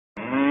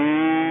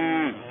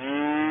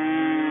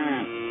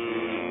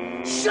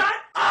Shut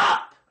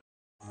up!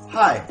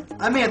 Hi,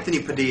 I'm Anthony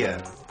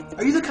Padilla.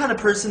 Are you the kind of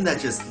person that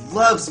just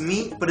loves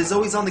meat but is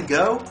always on the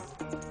go?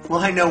 Well,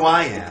 I know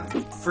I am.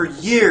 For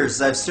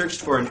years, I've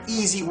searched for an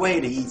easy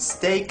way to eat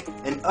steak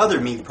and other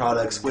meat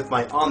products with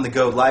my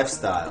on-the-go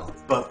lifestyle.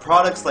 But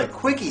products like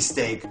Quickie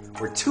Steak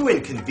were too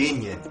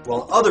inconvenient,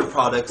 while other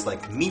products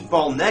like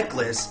Meatball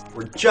Necklace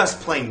were just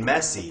plain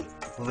messy.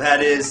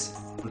 That is,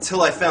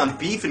 until I found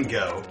Beef and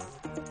Go.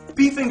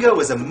 Beef and Go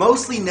is a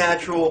mostly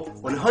natural,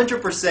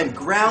 100%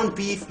 ground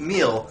beef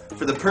meal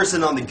for the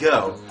person on the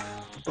go.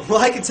 Well,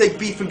 I can take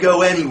Beef and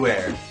Go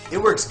anywhere. It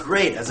works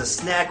great as a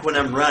snack when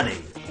I'm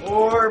running,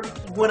 or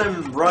when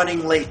I'm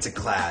running late to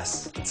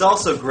class. It's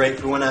also great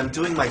for when I'm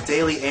doing my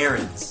daily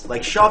errands,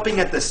 like shopping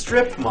at the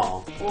strip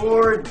mall,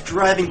 or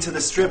driving to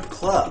the strip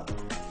club.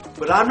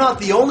 But I'm not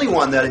the only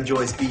one that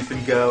enjoys Beef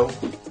and Go.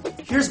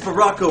 Here's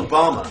Barack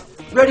Obama,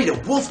 ready to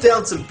wolf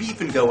down some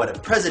Beef and Go at a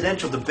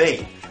presidential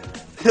debate.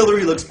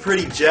 Hillary looks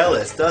pretty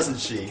jealous, doesn't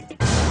she?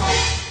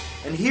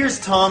 And here's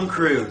Tom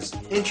Cruise,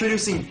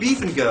 introducing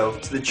Beef and Go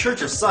to the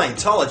Church of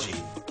Scientology.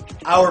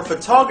 Our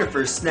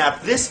photographer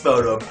snapped this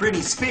photo of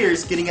Britney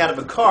Spears getting out of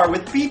a car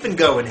with Beef and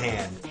Go in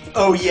hand.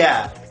 Oh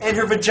yeah, and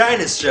her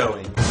vagina's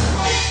showing.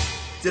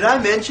 Did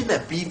I mention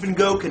that Beef and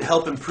Go can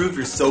help improve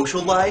your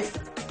social life?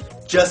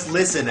 Just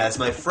listen as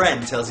my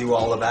friend tells you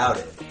all about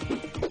it.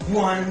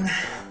 1,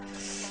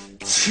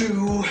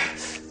 2...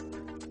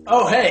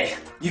 Oh hey,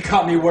 you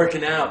caught me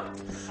working out.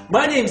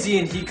 My name's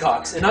Ian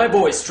Hecox, and I've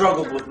always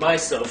struggled with my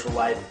social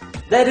life.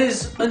 That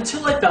is,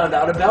 until I found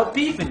out about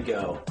Beef and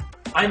Go.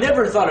 I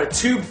never thought a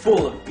tube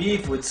full of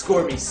beef would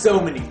score me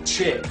so many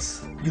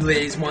chicks. You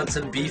ladies want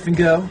some Beef and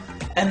Go?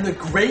 And the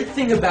great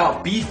thing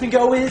about Beef and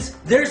Go is,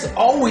 there's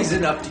always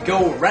enough to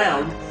go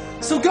around.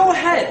 So go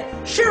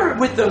ahead, share it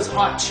with those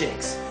hot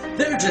chicks.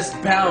 They're just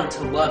bound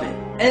to love it,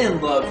 and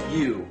love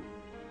you.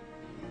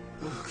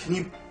 Can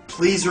you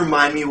please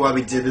remind me why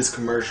we did this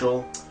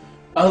commercial?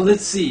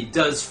 Let's see,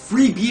 does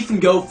free Beef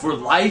and Go for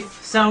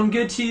life sound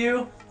good to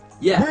you?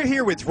 Yeah. We're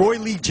here with Roy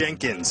Lee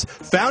Jenkins,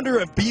 founder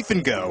of Beef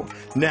and Go.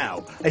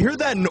 Now, I hear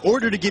that in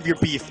order to give your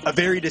beef a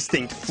very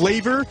distinct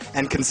flavor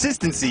and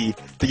consistency,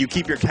 that you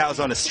keep your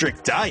cows on a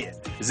strict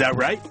diet. Is that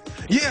right?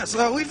 Yes,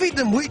 we feed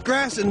them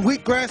wheatgrass and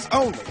wheatgrass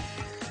only.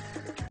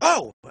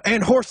 Oh,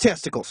 and horse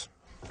testicles.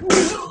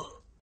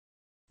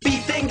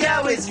 Beef and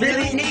Go is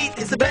really neat.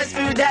 It's the best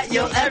food that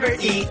you'll ever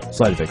eat.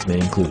 Side effects may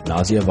include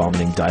nausea,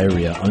 vomiting,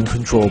 diarrhea,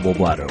 uncontrollable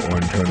bladder, or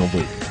internal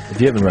bleeding. If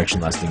you have an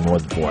erection lasting more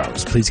than 4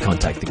 hours, please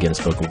contact the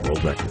Guinness Book of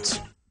World Records.